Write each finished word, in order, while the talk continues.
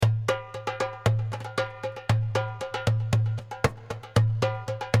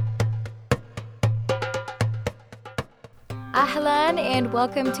Ahlan and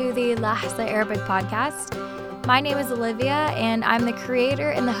welcome to the Lahsa Arabic podcast. My name is Olivia and I'm the creator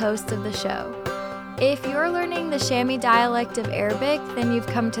and the host of the show. If you're learning the Shami dialect of Arabic, then you've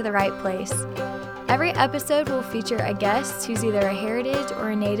come to the right place. Every episode will feature a guest who's either a heritage or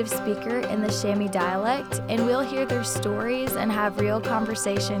a native speaker in the Shami dialect, and we'll hear their stories and have real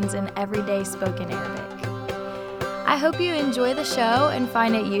conversations in everyday spoken Arabic. I hope you enjoy the show and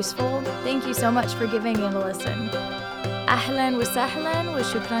find it useful. Thank you so much for giving it a listen. Ahlan wa sahlan wa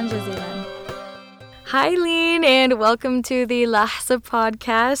shukran jazilan. Hi, Leen, and welcome to the Lahsa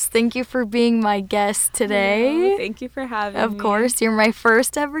podcast. Thank you for being my guest today. Hello. Thank you for having me. Of course, you're my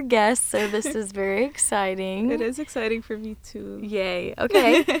first ever guest, so this is very exciting. It is exciting for me too. Yay.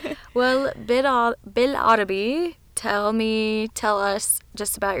 Okay. Well, Bil Arabi, tell us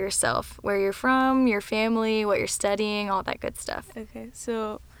just about yourself, where you're from, your family, what you're studying, all that good stuff. Okay.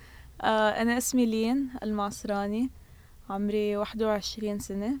 So, أنا اسمي لين المعصراني. عمري 21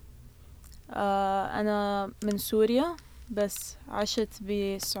 سنة. أنا من سوريا بس عشت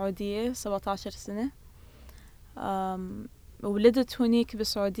بالسعودية 17 سنة. ولدت هناك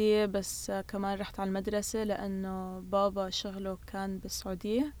بالسعودية بس كمان رحت على المدرسة لأنه بابا شغله كان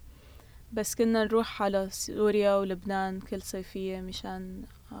بالسعودية. بس كنا نروح على سوريا ولبنان كل صيفية مشان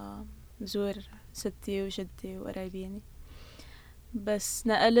نزور ستي وجدي وقرايبيني. بس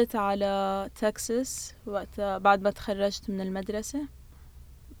نقلت على تكساس وقت بعد ما تخرجت من المدرسة،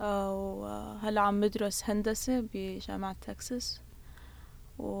 وهلا عم بدرس هندسة بجامعة تكساس،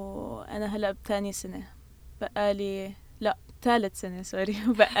 وأنا هلا بتاني سنة ثالث سنة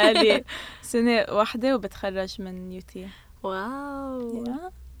بقالي سنة واحدة وبتخرج من يوتي. واو.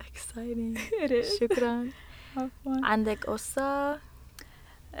 exciting. شكرا. عفوا. عندك قصة؟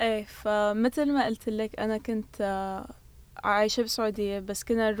 ايه، فمثل ما قلت لك أنا كنت عايشة بالسعودية بس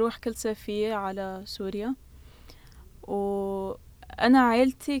كنا نروح كل صيفية على سوريا، وأنا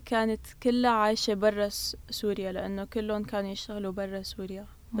عائلتي كانت كلها عايشة برا سوريا لأنه كلهم كانوا يشتغلوا برا سوريا.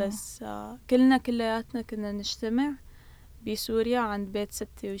 بس كلياتنا كنا نجتمع بسوريا عند بيت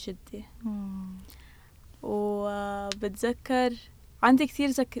ستي وجدي. وبتذكر عندي كتير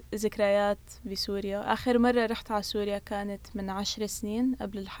ذكريات بسوريا. آخر مرة رحت على سوريا كانت من 10 سنين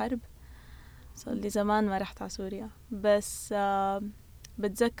قبل الحرب، صار لي زمان ما رحت على سوريا. بس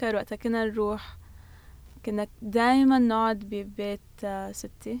بتذكر وقتها كنا نروح، كنا دايما نقعد ببيت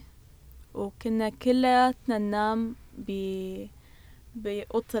ستي، وكنا كلياتنا ننام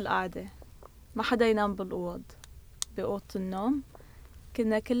بأوضة القعدة، ما حدا ينام بالأوض، بأوضة النوم.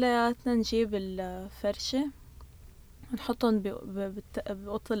 كنا كلياتنا نجيب الفرشة ونحطهم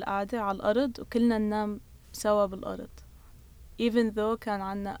بأوضة القعدة على الأرض، وكلنا ننام سوا بالأرض. even though كان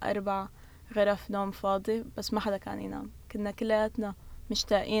عنا 4 غرف نوم فاضي بس ما حدا كان ينام. كنا كلياتنا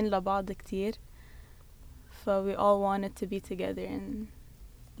مشتاقين لبعض كتير، ف we all wanted to be together and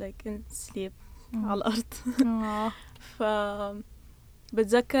sleep على الأرض. ف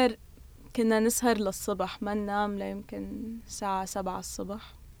بتذكر كنا نسهر للصبح، ما ننام ليمكن الساعة 7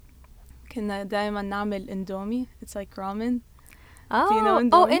 الصبح. كنا دايما نعمل اندومي. It's like ramen. Oh, do you know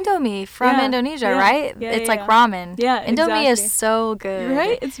Indomie? Indomie from Indonesia, right? It's like ramen. Yeah, Indomie exactly. is so good.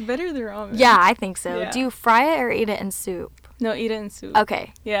 Right? It's better than ramen. Yeah, I think so. Yeah. Do you fry it or eat it in soup? No, eat it in soup. Okay.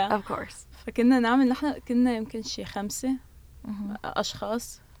 Yeah. Of course. فكنا نعمل، نحن كنا يمكن شي 5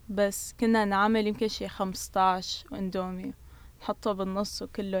 أشخاص، بس كنا نعمل يمكن شي 15 اندومي، نحطه بالنص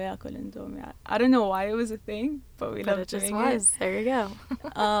وكله ياكل اندومي. I don't know why it was a thing, but we loved it just doing was. it. There you go.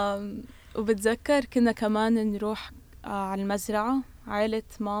 وبتذكر كنا كمان نروح على المزرعة. عائلة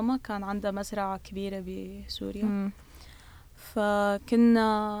ماما كان عندها مزرعة كبيرة بسوريا.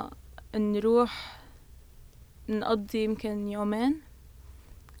 فكنا نروح نقضي يمكن 2 يوم،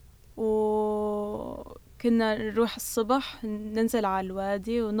 وكنا نروح الصبح ننزل على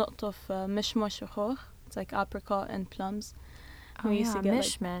الوادي ونقطف مشمش وخوخ. It's like apricot and plums. We used to get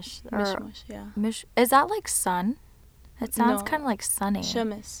mishmash. Mishmash, yeah. Is that like sun? It sounds No. kind of like sunny.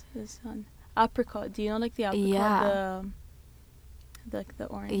 Shemis is sun. Apricot. Do you know like the apricot? Yeah. The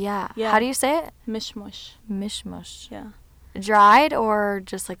orange. Yeah. Yeah. How do you say it? Mishmash. Mishmash. Yeah. Dried or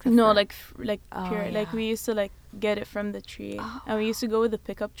just like the No, fruit? like pure. Yeah. Like we used to get it from the tree, and we used to go with the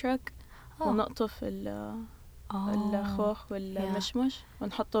pickup truck. ونقطف الخوخ والمشمش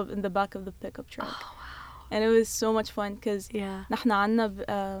ونحطه in the back of the pickup truck. Oh, wow. And it was so much fun because نحن عنا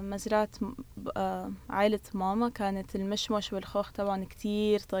مزرعة عائلة ماما كانت المشمش والخوخ طبعا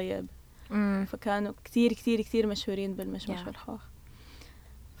كتير طيب. فكانوا كتير كتير كتير مشهورين بالمشمش والخوخ.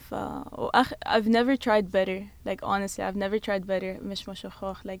 I've never tried better. Like honestly, I've never tried better مشمش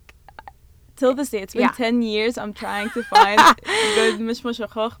وخوخ. Like till this day, it's been 10 years I'm trying to find good مشمش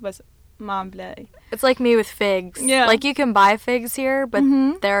وخوخ, بس ما عم بلاقي. It's like me with figs. Yeah. Like you can buy figs here, but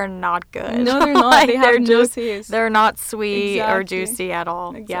they're not good. No, they're not. Like, they have no taste. They're not sweet or Exactly. juicy at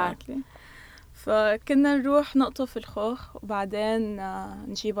all. Exactly. فكنا نروح نقطف الخوخ وبعدين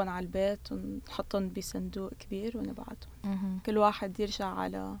نجيبهم على البيت ونحطهم بصندوق كبير ونبعتهم. كل واحد يرجع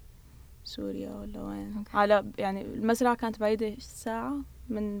على سوريا ولا وين. على يعني المزرعة كانت بعيدة ساعة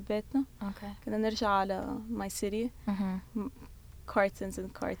من بيتنا. كنا نرجع على my city. Cartons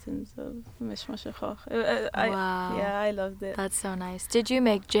and cartons of mishmash khoch. Wow. Yeah, I loved it. That's so nice. Did you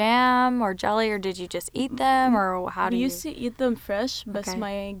make jam or jelly, or did you just eat them, or how do you? We used to eat them fresh, but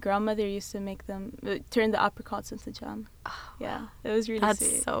my grandmother used to make them, turn the apricots into jam. Oh, yeah, it was really That's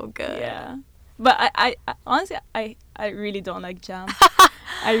sweet. so good. Yeah. But I honestly, I really don't like jam.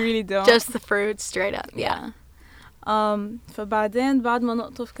 I really don't. Just the fruit, straight up. Yeah. فبعدين بعد ما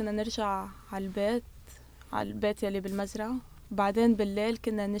نقطف كنا نرجع على البيت يلي بالمزرعة. بعدين بالليل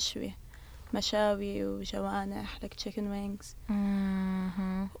كنا نشوي مشاوي وجوانح like chicken wings.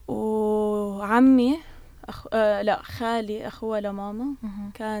 وعمي لا خالي أخوه لماما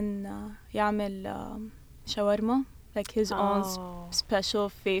كان يعمل شاورما like his own special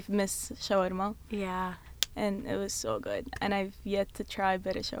famous shawarma. Yeah. And it was so good. And I've yet to try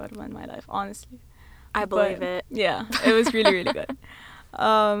better shawarma in my life, honestly. I believe it. Yeah, it was really, really good.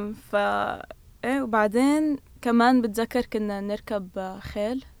 وبعدين كمان بتذكر كنا نركب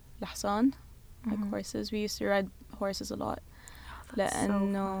خيل الحصان like horses. We used to ride horses a lot.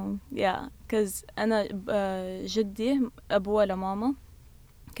 لأنه yeah, because أنا جدي أبوه لماما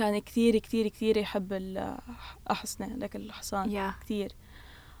كان كتير كتير كتير يحب الأحصنة like الحصان كتير.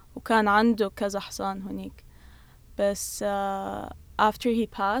 وكان عنده كذا حصان هناك. بس after he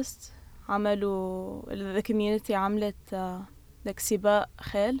passed عملوا the community عملت like سباق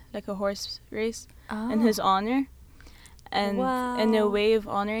خيل like a horse race in his honor. And in a way of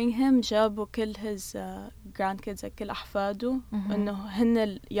honoring him جابوا كل his grandkids like كل أحفاده إنه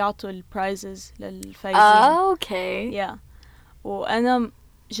هن يعطوا ال prizes للفايزين. Okay. Yeah. وأنا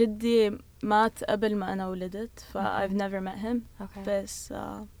جدي مات قبل ما أنا ولدت I've never met him. بس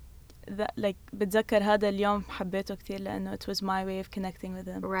that like بتذكر هذا اليوم حبيته كتير لأنه it was my way of connecting with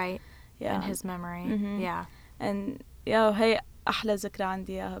him. Right. Yeah. In his memory. Yeah. And yeah, هي أحلى ذكرى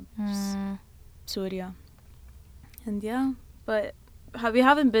عندي إياها بسوريا. And yeah, but we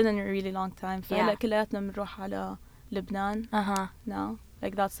haven't been in a really long time. فهلا كلياتنا بنروح على لبنان now.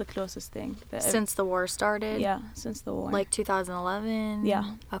 Like that's the closest thing. Since the war started? Yeah, since the war. Like 2011? Yeah.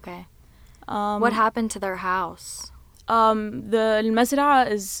 Okay. What happened to their house? The المزرعة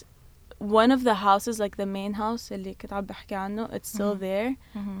is one of the houses, like the main house اللي كنت عم بحكي عنه, it's still there.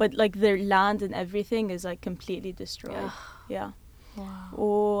 But like their land and everything is like completely destroyed. Yeah. Wow.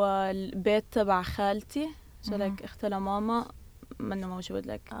 والبيت تبع خالتي so like اختها لماما منه موجود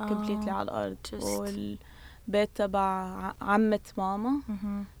like completely على الأرض. والبيت تبع عمة ماما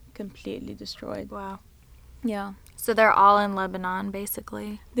completely destroyed. Wow. Yeah. So they're all in Lebanon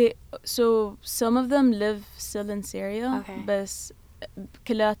basically? So some of them live still in Syria. Okay. بس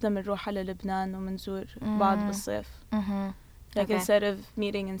كلياتنا بنروح على لبنان ومنزور بعض بالصيف. Like instead of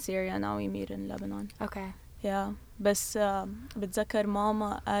meeting in Syria now we meet in Lebanon. Okay. Yeah. بس بتذكر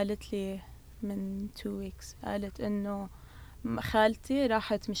ماما قالت لي من 2 weeks قالت إنه خالتي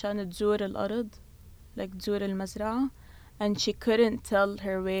راحت مشان تزور الأرض like تزور المزرعة and she couldn't tell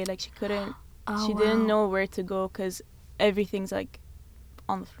her way like she didn't know where to go because everything's like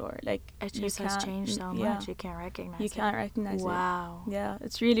on the floor like it just has changed so much you can't recognize it. Wow. Yeah,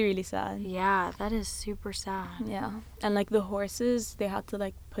 it's really really sad. Yeah, that is super sad. Yeah. And like the horses they had to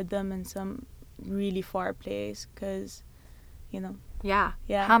like put them in some really far place because you know. Yeah.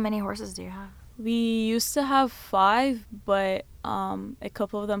 How many horses do you have? We used to have 5 but a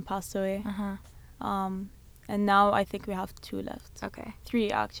couple of them passed away. And now I think we have 2 left. Okay.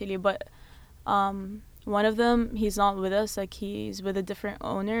 3 actually, but one of them he's not with us like he's with a different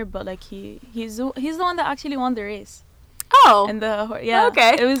owner but like he's the one that actually won the race. And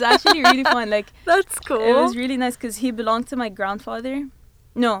okay. It was actually really fun like that's cool. It was really nice because he belonged to my grandfather.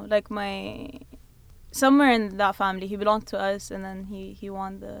 No, like my somewhere in that family he belonged to us and then he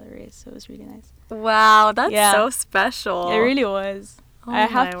won the race so it was really nice. Wow, that's so special. It really was. I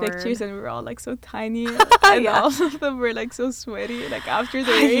have pictures and we were all like so tiny and all of them were like so sweaty like after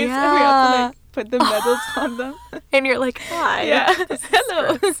the race and we had to like put the medals on them and you're like hi. Hello.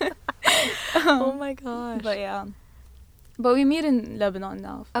 Oh my gosh. But we meet in Lebanon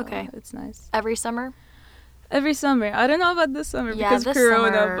now. Okay. It's nice. Every summer I don't know about this summer because of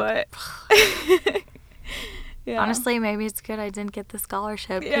Corona but honestly maybe it's good I didn't get the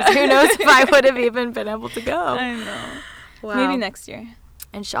scholarship because who knows if I would have even been able to go. I know. Wow. Maybe next year.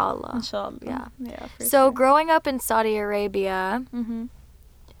 Inshallah. Inshallah. Yeah. Yeah, for So sure. growing up in Saudi Arabia, Mm-hmm.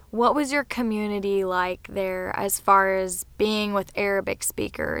 what was your community like there as far as being with Arabic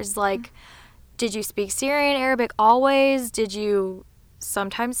speakers? Like, did you speak Syrian Arabic always? Did you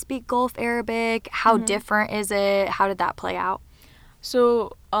sometimes speak Gulf Arabic? How different is it? How did that play out? So,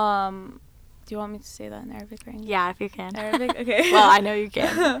 do you want me to say that in Arabic or English? Yeah, if you can. Arabic? Okay. Well, I know you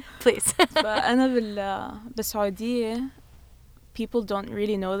can. Please. فأنا بالسعودية, people don't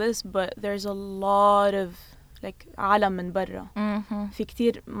really know this, but there's a lot of like عالم من برا. في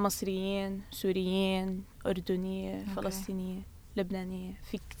كتير مصريين، سوريين، أردنية، فلسطينية، لبنانية،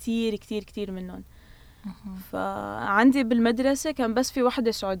 في كتير كتير كتير منهم. فعندي بالمدرسة كان بس في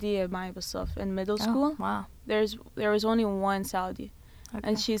واحدة سعودية معي بالصف. In middle school, wow. there was only one Saudi. Okay.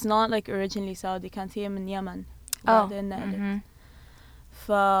 And she's not like originally Saudi. كانت هي من يمن. وبعدين نقلت.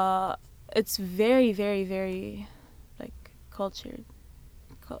 It's very, very, very like cultured.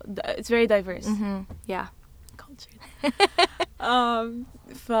 It's very diverse. Yeah. Cultured.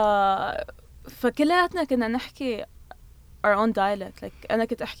 فكلياتنا كنا نحكي our own dialect. Like أنا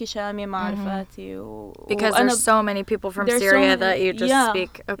كنت أحكي شامي مع رفقاتي Because there's so many people from Syria that you just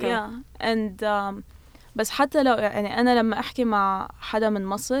speak. Okay. Yeah. And بس حتى لو يعني أنا لما أحكي مع حدا من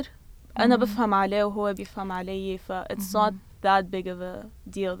مصر أنا بفهم عليه وهو بيفهم علي. It's not that big of a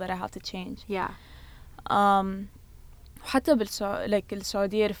deal that I have to change. Yeah. حتى like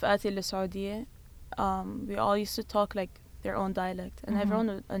السعودية رفقاتي السعودية, we all used to talk like their own dialect and everyone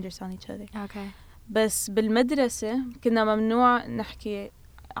would understand each other. Okay. بس بالمدرسة كنا ممنوع نحكي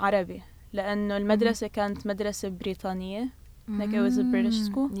عربي لأنه المدرسة كانت مدرسة بريطانية. Like it was a British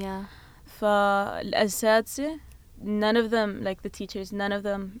school. Yeah. فالأساتذة none of them, like the teachers, none of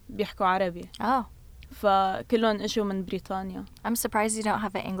them بيحكوا عربي. Oh. فكلهم إجوا من بريطانيا. I'm surprised you don't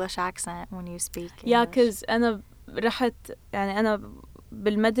have an English accent when you speak English. Yeah, because أنا رحت يعني أنا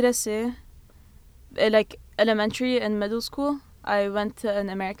بالمدرسة like elementary and middle school I went to an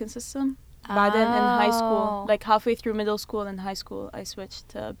American system. بعدين in high school, like halfway through middle school and high school, I switched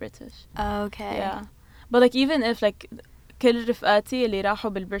to British. Okay. Yeah. But like even if like كل رفقاتي اللي راحوا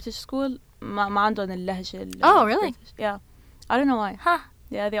بالبريتش school ما عندهم اللهجة Oh, really? British. Yeah. I don't know why. Huh.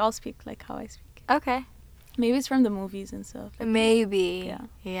 Yeah, they all speak like how I speak. Okay. Maybe it's from the movies and stuff. Like Maybe. Yeah.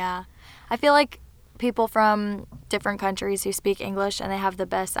 Yeah. I feel like people from different countries who speak English and they have the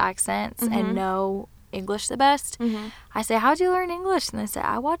best accents and know English the best. I say, how'd you learn English? And they say,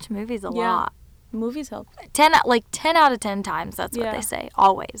 I watch movies a lot. Movies help. 10 out of 10 times, that's what they say.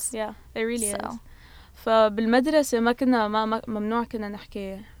 Always. Yeah, it really So. is. فبالمدرسة ما كنا ممنوع كنا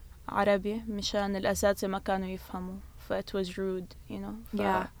نحكي عربي مشان الأساتذة ما كانوا يفهموا. It was rude, you know.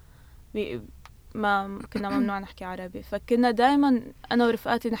 Yeah. ما كنا ممنوع نحكي عربي. فكنا دايما أنا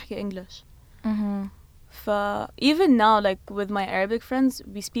ورفقاتي نحكي English. Even now, like with my Arabic friends,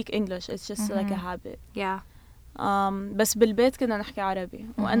 we speak English. It's just like a habit. Yeah. بس بالبيت كنا نحكي عربي.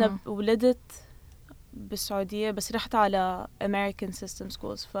 وأنا ولدت بالسعودية بس رحت على American system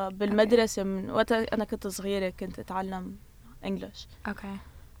schools. فبالمدرسة من وقت أنا كنت صغيرة كنت أتعلم English. Okay.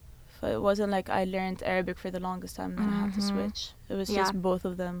 It wasn't like I learned Arabic for the longest time and then I had to switch. It was just both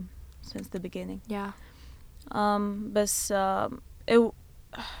of them since the beginning. Yeah. بس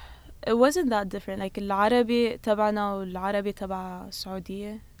it wasn't that different. Like العربي تبعنا والعربي تبع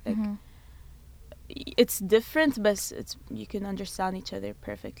السعودية. Like it's different, but you can understand each other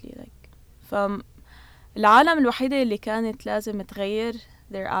perfectly. Like العالم الوحيدة اللي كانت لازم تغير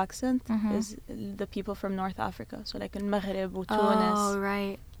their accent is the people from North Africa. So like المغرب وتونس. Oh,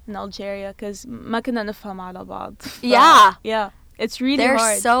 right. And Algeria, because ما كنا نفهم على بعض. Yeah. Yeah. It's really They're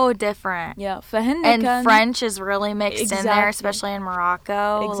hard. so different. Yeah. فهن And كان French is really mixed in there, especially in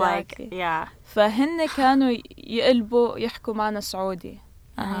Morocco. Exactly. Like, yeah. فهن كانوا يقلبوا يحكوا معنا سعودي.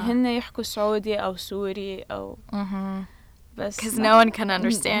 يعني هن يحكوا سعودي أو سوري أو بس Because no one can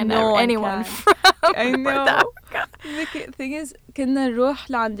understand anyone from I know. North Africa. The thing is كنا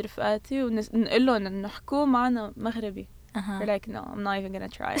نروح لعند رفقاتي ونقول لهم إن نحكوا معنا مغربي. We're like, no, I'm not even gonna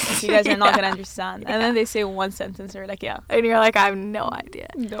try. Like, you guys are not gonna understand. And then they say one sentence, we're like, yeah. And you're like, I have no idea.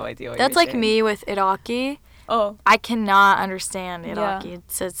 No idea what That's you're like saying. me with Iraqi. Oh. I cannot understand Iraqi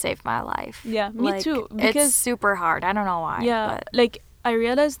to save my life. Yeah, me too. Because it's super hard. I don't know why. Yeah, but. like, I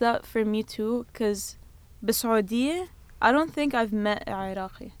realized that for me too, because بالسعودية, I don't think I've met a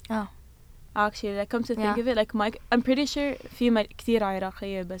Iraqi. Oh. Actually, like, come to think of it, like, I'm pretty sure في كتير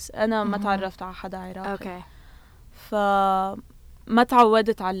عراقية, بس أنا ما تعرفت على حدا عراقي. Okay. فما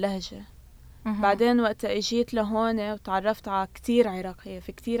تعودت على اللهجة. بعدين وقت اجيت لهون وتعرفت على كتير عراقية.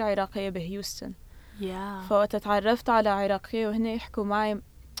 في كتير عراقية بهيوستن. Yeah. فوقت تعرفت على عراقية وهن يحكوا معي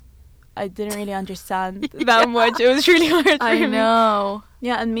I didn't really understand that much. It was really hard for me. I know.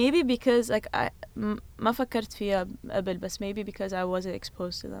 Yeah, and maybe because like ما فكرت فيها قبل, بس maybe because I wasn't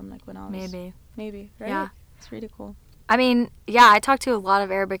exposed to them like when I was maybe right. Yeah, it's really cool. I mean, yeah, I talk to a lot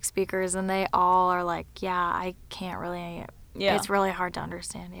of Arabic speakers and they all are like, yeah, I can't really. Yeah, it's really hard to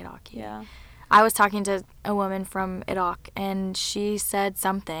understand Iraqi. Yeah, I was talking to a woman from Iraq and she said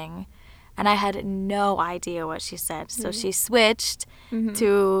something and I had no idea what she said. So she switched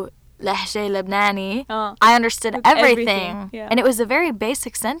to Lahja Lebanese. I understood everything. Yeah. And it was a very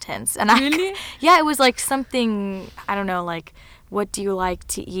basic sentence. And really? Yeah, it was like something, I don't know, like, what do you like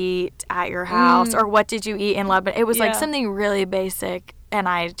to eat at your house? Or what did you eat in Lebanon? It was like something really basic. And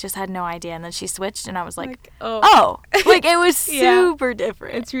I just had no idea. And then she switched and I was like oh. Like it was super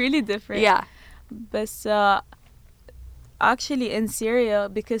different. It's really different. Yeah. But actually in Syria,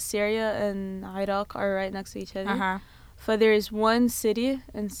 because Syria and Iraq are right next to each other, so there is one city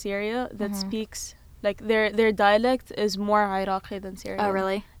in Syria that speaks, like their dialect is more Iraqi than Syrian. Oh,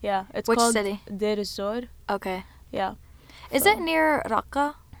 really? Yeah. It's Which called city? Deir ez-Zor. Okay. Yeah. Is it near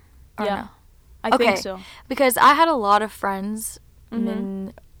Raqqa? Yeah. No? I think so. Because I had a lot of friends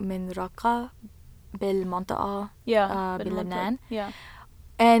من رقة بالمنطقة بلبنان. Yeah.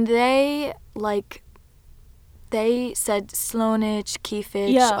 And they said slonich,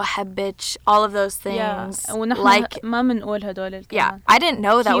 كيفش, أحبش, all of those things. Like ما بنقول هدول الكلمات. Yeah, I didn't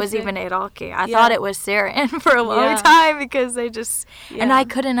know that was even Iraqi. I thought it was Syrian for a long time because they just and I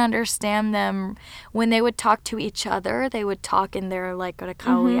couldn't understand them when they would talk to each other. They would talk in their like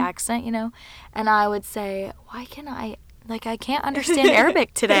Raqawi accent, you know, and I would say, why can I? Like, I can't understand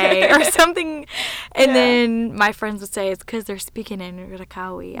Arabic today or something. And then my friends would say it's because they're speaking in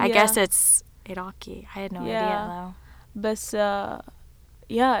Raqawi. I guess it's Iraqi. I had no idea, though. But,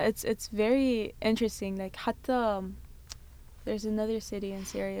 it's very interesting. Like, حتى, there's another city in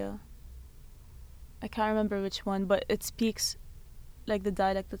Syria. I can't remember which one, but it speaks, like, the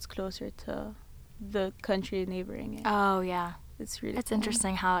dialect that's closer to the country neighboring it. Oh, yeah. It's really It's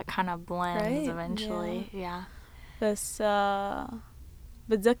interesting how it kind of blends eventually. Yeah. بس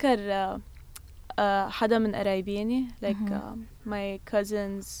بتذكر حدا من قرايبيني like my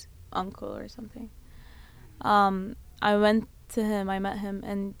cousin's uncle or something. I went to him, I met him,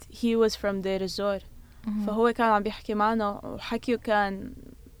 and he was from Deir ez-Zor. فهو كان عم بيحكي معنا وحكيه كان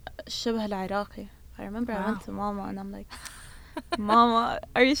شبه العراقي. I remember I went to Mama and I'm like, Mama,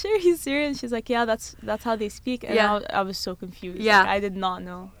 are you sure he's Syrian? She's like, yeah, that's how they speak. And I was so confused. Yeah. Like, I did not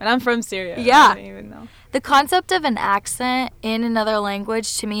know. And I'm from Syria. Yeah. I didn't even know. The concept of an accent in another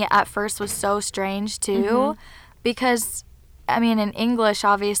language to me at first was so strange too, because I mean in English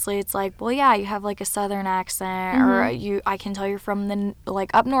obviously it's like, well, yeah, you have like a southern accent or I can tell you're from the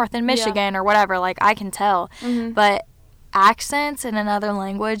like up north in Michigan or whatever, like I can tell. But accents in another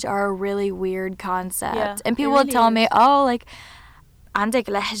language are a really weird concept. And people would tell me, oh, like عندك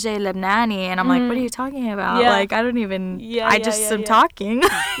لهجة لبناني, and I'm like, what are you talking about? Like I don't even I just am talking.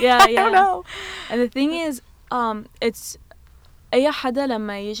 I don't know. And the thing is it's أي حدا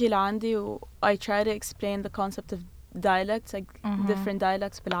لما يجي لعندي و I try to explain the concept of dialects, like different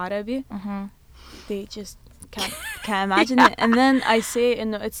dialects بالعربي, they just can't imagine it. And then I say, you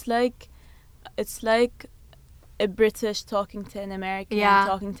know, it's like a British talking to an American,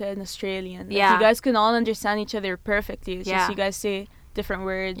 talking to an Australian. Like, you guys can all understand each other perfectly. It's just you guys say different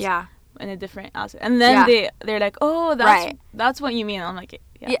words in a different accent. And then they're like, oh, that's what you mean. I'm like,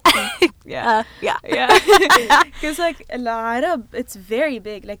 yeah. Because like العرب, it's very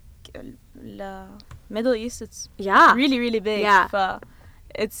big. Like the Middle East, it's really, really big.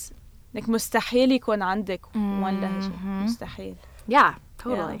 It's like مستحيل يكون عندك one لهجة. مستحيل. Yeah,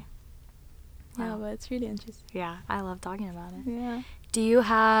 totally. Yeah, but it's really interesting. Yeah, I love talking about it. Yeah. Do you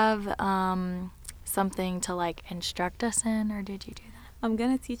have something to like instruct us in, or did you do that? I'm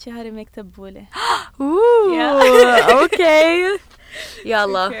gonna teach you how to make tabbouleh. Ooh. Yeah. Okay.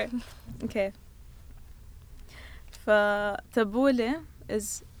 Yalla. Okay. Tabbouleh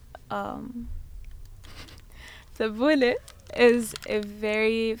is tabbouleh is a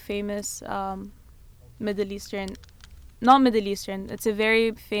very famous Middle Eastern. Not Middle Eastern. It's a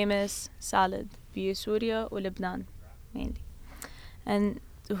very famous salad بسوريا ولبنان mainly. And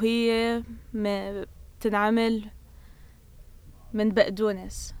وهي بتنعمل من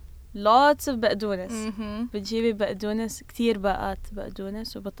بقدونس. Lots of بقدونس. بتجيبي بقدونس, كتير بقات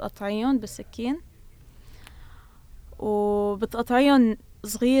بقدونس, وبتقطعيهم بالسكين وبتقطعيهم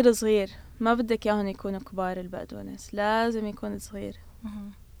صغير صغير. ما بدك ياهن يكونوا كبار البقدونس, لازم يكون صغير.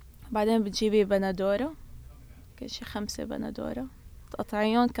 بعدين بتجيبي بندورة, شي 5 بندورة,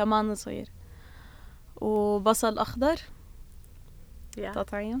 تقطعيهم كمان صغير, وبصل أخضر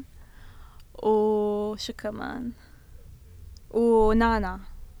تقطعيهم, وشو كمان ونعنع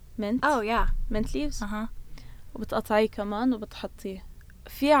mint Oh, yeah. mint leaves Uh-huh. وبتقطعيه كمان وبتحطيه.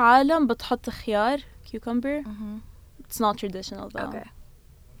 في عالم بتحط خيار cucumber. Mm-hmm. It's not traditional though. Okay.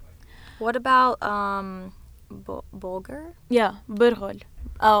 What about bulgur? Yeah, برغل.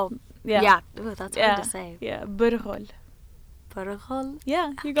 Oh, Yeah. yeah. Ooh, that's hard to say. Yeah, برغل. Burghul?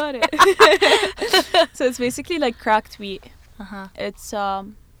 Yeah, you got it. So it's basically like cracked wheat. Uh-huh. It's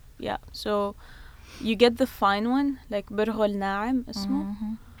yeah. So you get the fine one like برغل ناعم اسمه.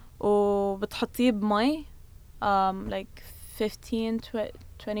 Mm-hmm. وبتحطيه بمي like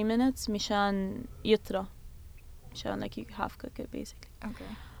 15-20 minutes مشان يطرى. مشان like you half cook it basically.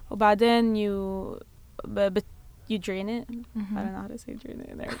 Okay. وبعدين you drain it. Mm-hmm. I don't know how to say drain it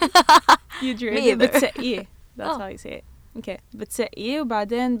in there. You drain Me it. either. بتسقيه. That's Oh. how you say it. Okay. بتسقيه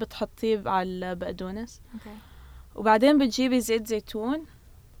وبعدين بتحطيه على البقدونس. Okay. وبعدين بتجيبي زيت زيتون.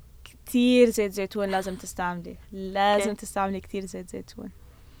 كتير زيت زيتون لازم تستعملي. لازم تستعملي كتير زيت زيتون.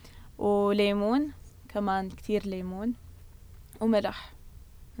 وليمون كمان كتير ليمون. وملح.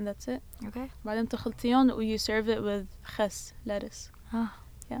 And that's it. Okay. بعدين تخلطيهم و you serve it with خس, lettuce. Oh.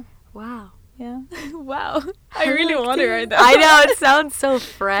 Yeah. Wow. Yeah. Wow. I really want it right now. I know. It sounds so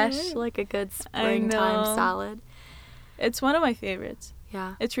fresh, like a good springtime know. salad. It's one of my favorites.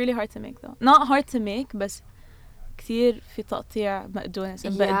 Yeah. It's really hard to make though. Not hard to make, بس كتير في تقطيع بقدونس.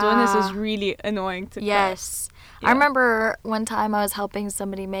 And بقدونس is really annoying to cut. Yes. Yeah. I remember one time I was helping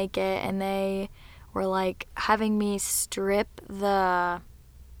somebody make it, and they were like having me strip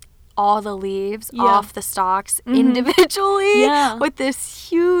all the leaves off the stalks individually with this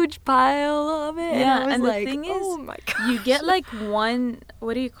huge pile of it. Yeah, and, I was and like, the thing is, oh my gosh. you get like one,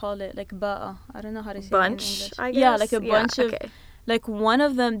 what do you call it? Like ba'a. I don't know how to say bunch, it in English. I guess. Yeah, like a bunch of, okay. like one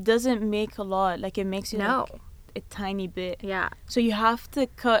of them doesn't make a lot. Like it makes you No. like a tiny bit. Yeah. So you have to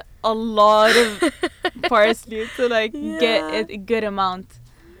cut a lot of parsley to like get a good amount.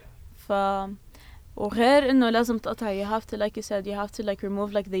 وغير إنه لازم تقطع. You have to, like you said, you have to like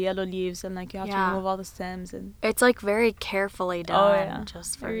remove like the yellow leaves and like you have to remove all the stems and. It's like very carefully done. Oh yeah,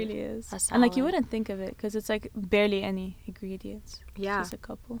 just for it really is. a salad. And like you wouldn't think of it because it's like barely any ingredients. Yeah. Just a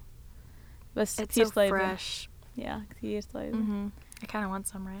couple. But it's so fresh. Yeah, كتير طيبة. Mm-hmm. I kind of want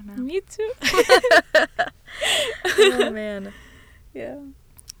some right now. Me too. Oh man. Yeah.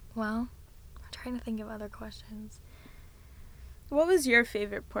 Well, I'm trying to think of other questions. What was your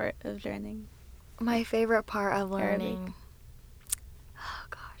favorite part of learning? My favorite part of learning. Arabic. Oh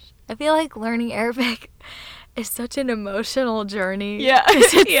gosh. I feel like learning Arabic is such an emotional journey. Yeah.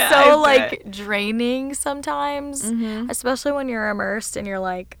 It's so like draining sometimes, especially when you're immersed and you're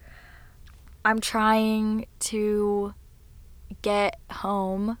like, I'm trying to get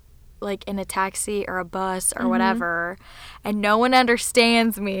home like in a taxi or a bus or whatever, and no one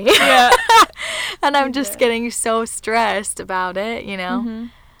understands me. Yeah. And I'm just getting so stressed about it, you know,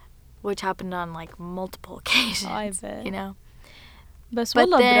 which happened on like multiple occasions. I bet. You know. But then,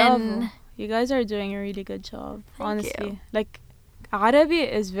 bravo. You guys are doing a really good job. Honestly. You. Like Arabic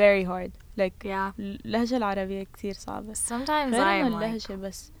is very hard. Like yeah. اللهجة العربية كتير صعبة. Sometimes غير I'm اللهجة like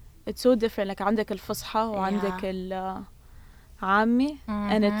بس it's so different. Like عندك الفصحى وعندك العامي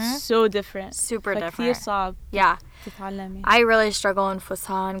and it's so different. Super different. كتير صعب. Yeah. تتعلمي. I really struggle in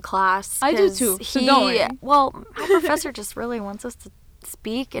Fusha in class. I do too. So don't worry. Well, my professor just really wants us to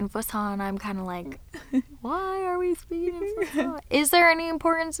speak in Fusha, and I'm kind of like, why are we speaking in Fusha? Is there any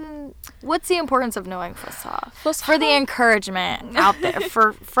importance in... What's the importance of knowing Fusha? For the encouragement out there,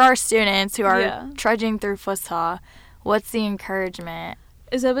 for our students who are trudging through Fusha, what's the encouragement?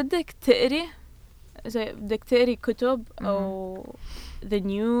 إذا بدك تقري كتب أو the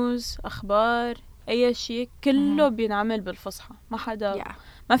news أخبار أي شيء كله بينعمل بالفصحى ما حدا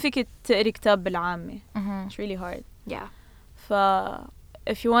ما فيك تقري كتاب بالعامي. It's really hard. Yeah.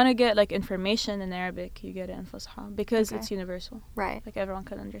 If you want to get like information in Arabic, you get it in Fusha because it's universal. Right. Like everyone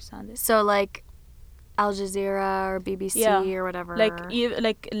can understand it. So like Al Jazeera or BBC or whatever. Like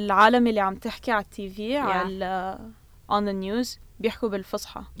العالم اللي عم تحكي على التي على on the news بيحكوا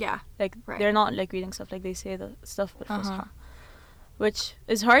بالفصحى. Yeah. Like they're not like reading stuff, like they say the stuff بالفصحى. Which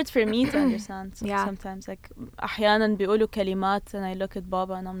is hard for me to understand sometimes. Like أحيانا بيقولوا كلمات and I look at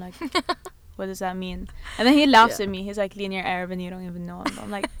Baba and I'm like what does that mean? And then he laughs at me. He's like, Leen, you're Arab and you don't even know. And I'm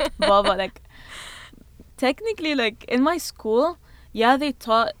like, Baba, like technically like in my school, they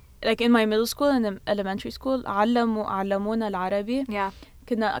taught like in my middle school and elementary school علمونا العربي. Yeah.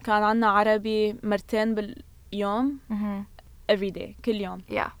 كان عنا عربي مرتين باليوم every day كل يوم.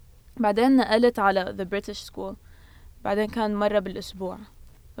 Yeah. بعدين نقلت على the British school. بعدين كان مرة بالأسبوع.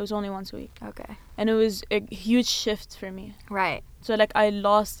 It was only once a week. Okay. And it was a huge shift for me. Right. So like I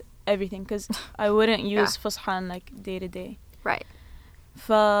lost everything because I wouldn't use فصحى in like day to day. Right.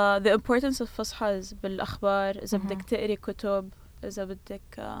 the importance of فصحى is بالأخبار إذا بدك تقري كتب إذا بدك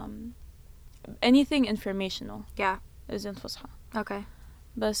anything informational is in فصحى. Okay.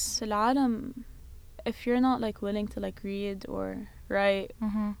 بس العالم if you're not like willing to like read or write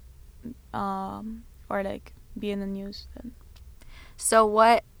or like be in the news then. So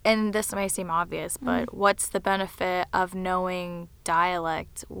what, and this may seem obvious, but what's the benefit of knowing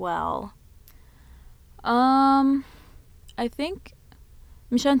dialect well? I think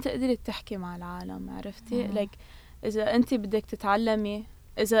مشان تقدري تحكي مع العالم عرفتي like إذا أنت بدك تتعلمي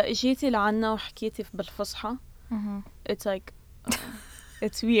إذا إجيتي لعنا وحكيتي بالفصحى it's like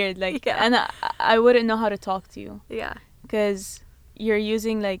it's weird like I wouldn't know how to talk to you because you're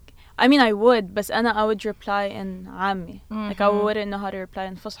using like I mean I would but I would reply in عامي like I wouldn't know how to reply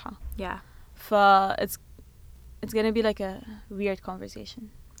in فصحى it's gonna be like a weird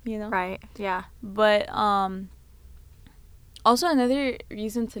conversation, you know? Right. Yeah. But also another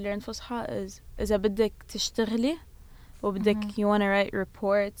reason to learn فصحى is إذا بدك تشتغلي وبدك you want to write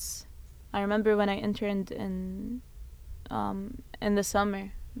reports. I remember when I interned in the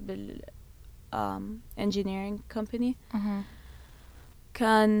summer بال engineering company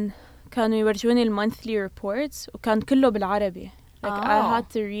كانوا يورجوني monthly reports وكان كله بالعربي. Like I had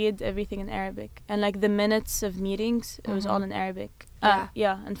to read everything in Arabic and like the minutes of meetings it was all in Arabic.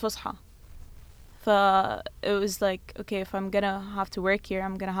 In فصحى. It was like okay if I'm gonna have to work here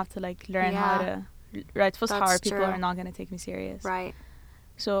I'm gonna have to like learn how to write فصحى or people are not gonna take me serious. Right.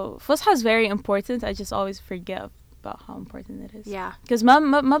 So فصحى is very important. I just always forget about how important it is. Yeah. Because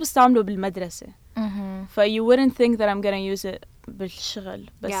ما بستعمله بالمدرسة. You wouldn't think that I'm gonna use it بالشغل.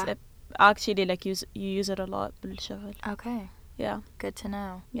 But actually like you use it a lot بالشغل. Okay. Yeah. Good to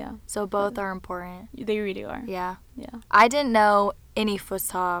know. Yeah. So both are important. They really are. Yeah. Yeah. I didn't know any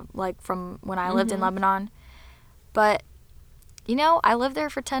Fusha like from when I lived in Lebanon. But you know, I lived there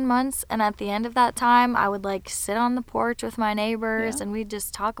for 10 months and at the end of that time I would like sit on the porch with my neighbors and we'd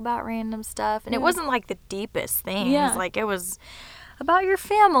just talk about random stuff and it wasn't like the deepest things. Like it was about your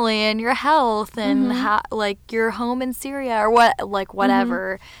family and your health and how like your home in Syria or what like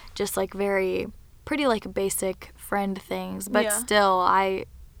whatever. Just like very pretty like basic friend things, but still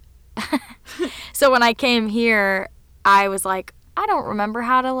so when I came here I was like I don't remember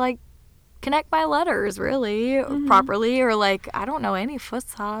how to like connect my letters really properly or like I don't know any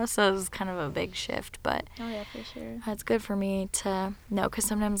Fusha, so it was kind of a big shift, but for sure that's good for me to know because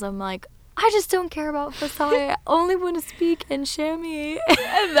sometimes I'm like I just don't care about Fusha. I only want to speak in Shami.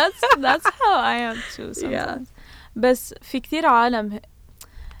 And that's how I am too sometimes. بس في كتير عالم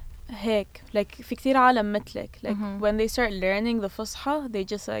هيك like في كتير عالم مثلك like when they start learning the فصحى they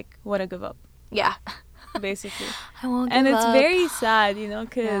just like want to give up basically. I won't and give it's up. very sad you know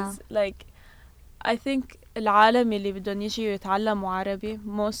because like I think العالم اللي بدهم يجوا يتعلموا عربي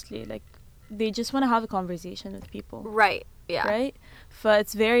mostly like they just want to have a conversation with people right right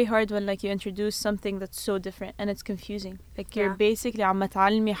it's very hard when like you introduce something that's so different and it's confusing like you're basically عم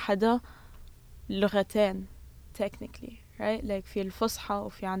تعلمي حدا لغتين technically right like في الفصحى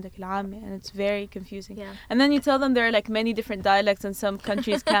وفي عندك العامي and it's very confusing and then you tell them there are like many different dialects and some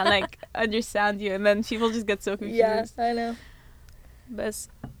countries can't like understand you and then people just get so confused. I know. بس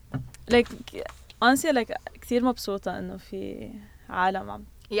like honestly like كتير مبسوطة إنه في عالم عم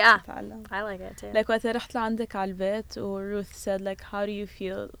تتعلم. I like it too. like وقت رحت لعندك على البيت Ruth said like how do you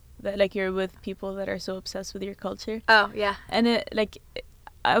feel that like you're with people that are so obsessed with your culture. And it like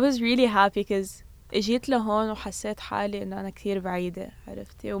I was really happy because اجيت لهون وحسيت حالي انه انا كثير بعيدة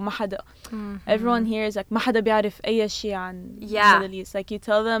عرفتي وما حدا everyone here is like ما حدا بيعرف اي شيء عن Middle East like you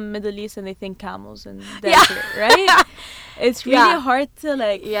tell them Middle East and they think camels and desert right it's really hard to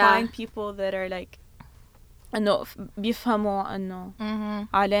like find people that are like انه بيفهموا انه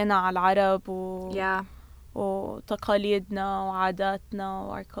علينا على العرب وتقاليدنا وعاداتنا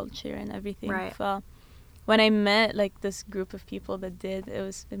و our culture and everything when I met like this group of people that did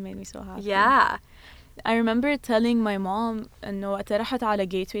it made me so happy. I remember telling my mom إنه وقت رحت على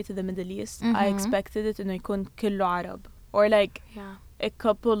gateway to the Middle East I expected it إنه يكون كله عرب or like a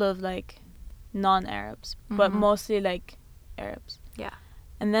couple of like non-Arabs but mostly like Arabs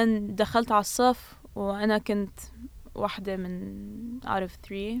and then دخلت على الصف وأنا كنت واحدة من out of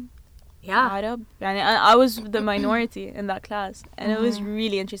 3 عرب يعني I was the minority in that class and it was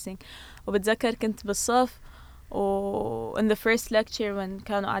really interesting. وبتذكر كنت بالصف in the first lecture when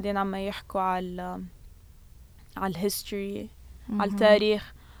كانوا قاعدين عم يحكوا على history على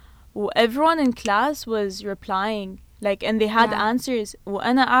التاريخ everyone in class was replying like and they had answers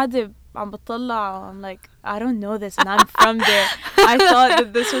وأنا قاعدة عم بطلع I'm like I don't know this and I'm from there. I thought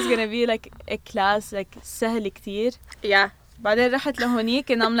that this was gonna be like a class like سهل كتير. Yeah. بعدين رحت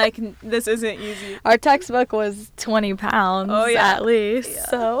لهونيك and I'm like, this isn't easy. Our textbook was 20 pounds at least. Yeah.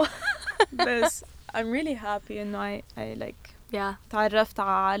 So. But I'm really happy إنه I like تعرفت على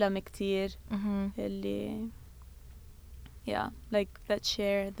عالم كتير اللي like that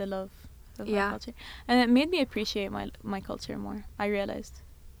share the love of my culture, and it made me appreciate my culture more. I realized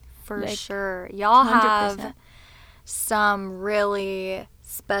for like, sure y'all 100%. have some really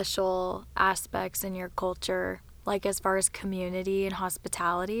special aspects in your culture, like as far as community and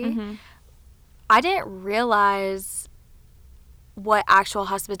hospitality. I didn't realize what actual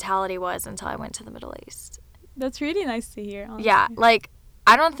hospitality was until I went to the Middle East. That's really nice to hear, honestly. Yeah, like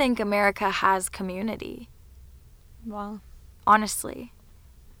I don't think America has community. Wow. Honestly,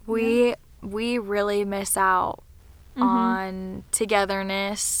 we really miss out on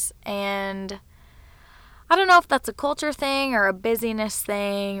togetherness, and I don't know if that's a culture thing or a busyness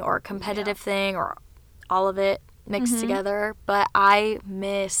thing or a competitive thing or all of it mixed together, but I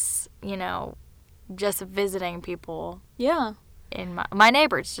miss, you know, just visiting people. Yeah. In my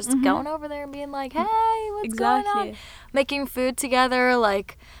neighbors, just going over there and being like, hey, what's going on? Making food together,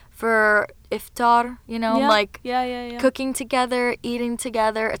 like for iftar, you know, like cooking together, eating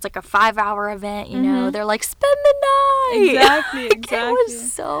together. It's like a 5-hour event, you know. They're like, spend the night. Exactly. It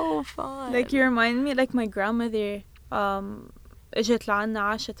was so fun. Like you remind me, like my grandmother اجت لعنا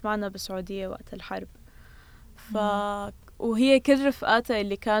عاشت معنا بالسعودية وقت الحرب. وهي كل رفقاتها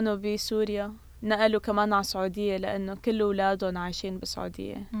اللي كانوا بسوريا نقلوا كمان على السعودية لأنه كل أولادهم عايشين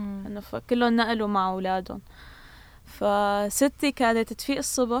بالسعودية. إنه فكلهم نقلوا مع أولادهم. فستي كانت تفيق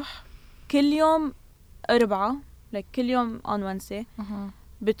الصبح كل يوم 4 like كل يوم on Wednesday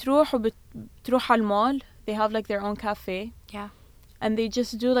بتروح على المول. They have like their own cafe. Yeah. And they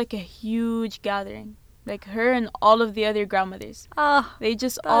just do like a huge gathering. Like her and all of the other grandmothers. They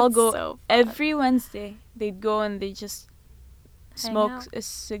just all go so every Wednesday. They'd go and they just smoke a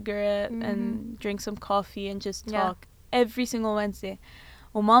cigarette and drink some coffee and just talk every single Wednesday.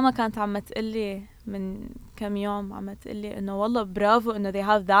 وماما كانت عم تقلي من كم يوم عم تقلي إنه والله برافو إنه they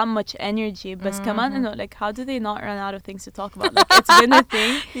have that much energy. بس كمان إنه like how do they not run out of things to talk about? Like it's been a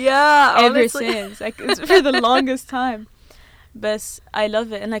thing ever since. Like it's for the longest time. But I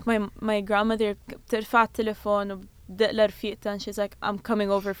love it. And like my grandmother بترفع التليفون وبدق لرفيقتها and she's like, I'm coming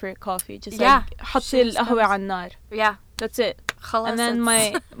over for coffee. Just like حطي القهوة على النار. Yeah. That's it. And then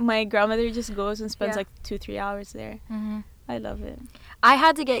my grandmother just goes and spends like 2-3 hours there. I love it. I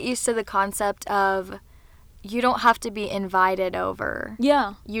had to get used to the concept of you don't have to be invited over.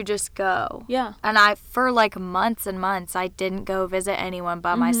 Yeah. You just go. Yeah. And for like months and months, I didn't go visit anyone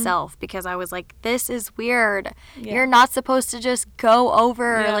but myself because I was like, this is weird. Yeah. You're not supposed to just go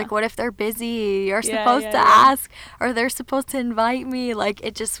over. Yeah. Like, what if they're busy? You're supposed to ask, or they're supposed to invite me. Like,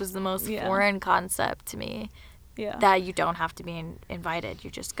 it just was the most foreign concept to me. Yeah. That you don't have to be invited. You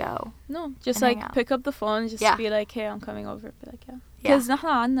just go. No, just like pick up the phone, just be like, hey, I'm coming over. Be like, because نحن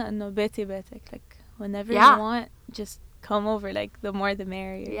عنا إنه بيتي بيتك. Like, whenever you want, just come over. Like, the more the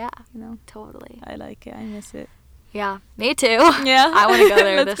merrier. Yeah. You know? Totally. I like it. I miss it. Yeah, me too. Yeah. I want to go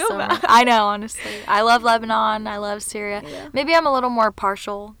there this summer. Back. I know, honestly. I love Lebanon. I love Syria. Yeah. Maybe I'm a little more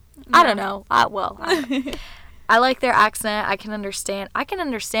partial. Yeah. I don't know. I like their accent. I can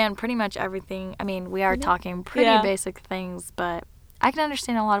understand pretty much everything. I mean, we are talking pretty basic things, but I can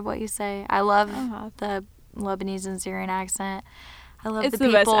understand a lot of what you say. I love the Lebanese and Syrian accent. I love the people.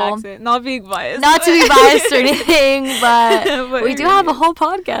 It's the best accent. Not being biased. Not to be biased or anything, but we do have a whole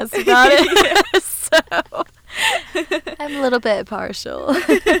podcast about it. So I'm a little bit partial.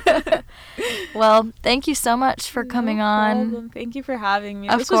 Well, thank you so much for coming on. Thank you for having me.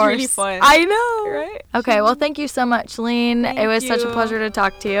 This was really fun. I know. Right? Okay, well, thank you so much, Leen. It was such a pleasure to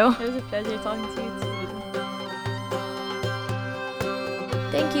talk to you. It was a pleasure talking to you too.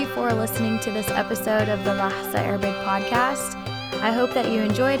 Thank you for listening to this episode of the Lahsa Arabic podcast. I hope that you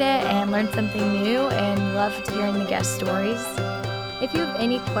enjoyed it and learned something new and loved hearing the guest stories. If you have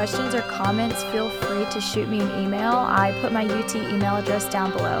any questions or comments, feel free to shoot me an email. I put my UT email address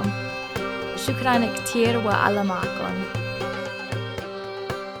down below. شكراً كتير وعلى معكم.